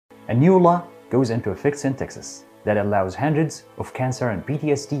A new law goes into effect in Texas that allows hundreds of cancer and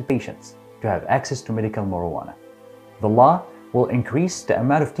PTSD patients to have access to medical marijuana. The law will increase the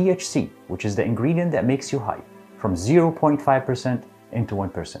amount of THC, which is the ingredient that makes you high, from 0.5% into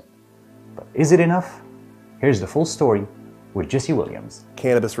 1%. But is it enough? Here's the full story with Jesse Williams.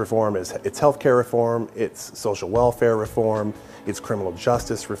 Cannabis reform it's healthcare reform, it's social welfare reform, it's criminal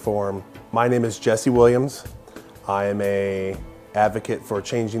justice reform. My name is Jesse Williams. I am an advocate for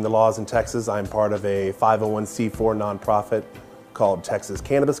changing the laws in Texas. I'm part of a 501c4 nonprofit called Texas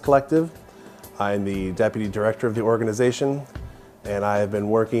Cannabis Collective. I'm the deputy director of the organization, and I have been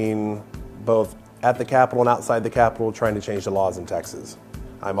working both at the Capitol and outside the Capitol trying to change the laws in Texas.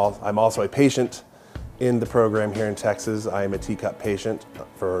 I'm also a patient in the program here in Texas. I am a teacup patient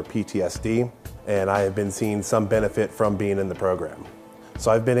for PTSD, and I have been seeing some benefit from being in the program. So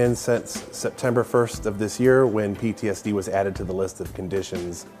I've been in since September 1st of this year when PTSD was added to the list of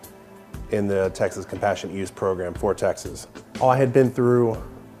conditions in the Texas Compassionate Use Program for Texas. I had been through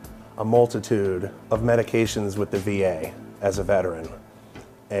a multitude of medications with the VA as a veteran,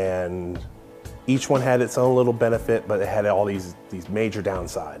 and each one had its own little benefit, but it had all these major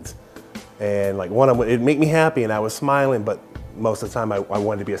downsides. And like one of them, it'd make me happy and I was smiling, but most of the time I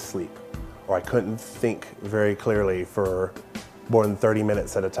wanted to be asleep, or I couldn't think very clearly for more than 30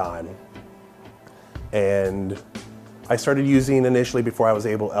 minutes at a time. And I started using initially before I was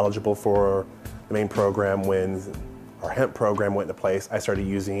eligible for the main program. When our hemp program went into place, I started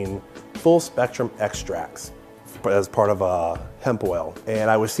using full spectrum extracts as part of a hemp oil. And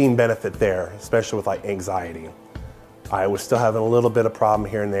I was seeing benefit there, especially with like anxiety. I was still having a little bit of problem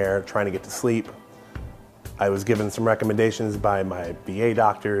here and there trying to get to sleep. I was given some recommendations by my VA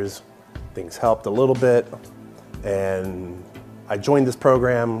doctors. Things helped a little bit. And I joined this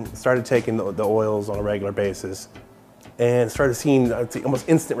program, started taking the oils on a regular basis, and started seeing almost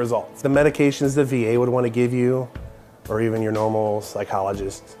instant results. The medications the VA would want to give you, or even your normal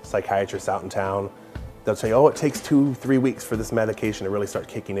psychiatrist out in town, they'll tell you, oh, it takes 2-3 weeks for this medication to really start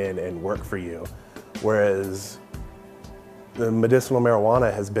kicking in and work for you. Whereas the medicinal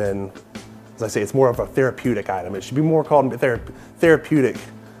marijuana has been, as I say, it's more of a therapeutic item. It should be more called therapeutic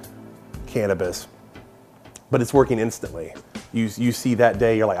cannabis, but it's working instantly. You see that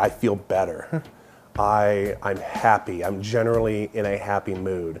day, you're like, I feel better. I'm happy. I'm generally in a happy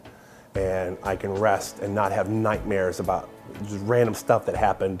mood, and I can rest and not have nightmares about just random stuff that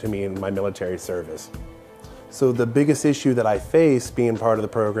happened to me in my military service. So the biggest issue that I face being part of the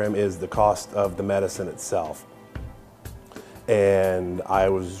program is the cost of the medicine itself. And I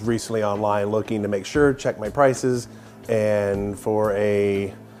was recently online looking to make sure, check my prices, and for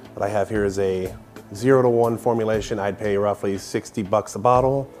what I have here is a 0-to-1 formulation, I'd pay roughly $60 a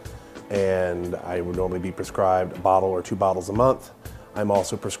bottle, and I would normally be prescribed a bottle or 2 bottles a month. I'm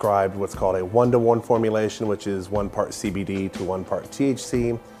also prescribed what's called a 1-to-1 formulation, which is 1 part CBD to 1 part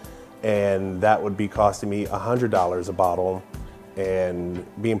THC, and that would be costing me $100 a bottle, and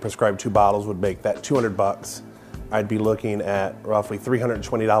being prescribed 2 bottles would make that $200. I'd be looking at roughly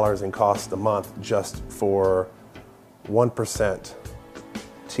 $320 in cost a month just for 1%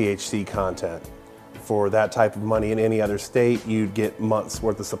 THC content. For that type of money in any other state, you'd get months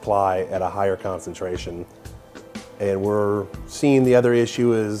worth of supply at a higher concentration. And we're seeing the other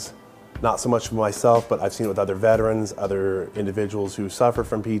issue is not so much for myself, but I've seen it with other veterans, other individuals who suffer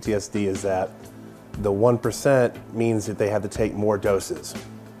from PTSD, is that the 1% means that they have to take more doses.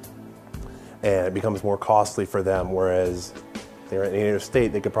 And it becomes more costly for them, whereas if they're in any other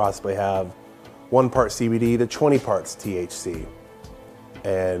state, they could possibly have 1 part CBD to 20 parts THC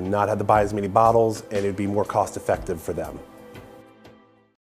and not have to buy as many bottles, and it'd be more cost effective for them.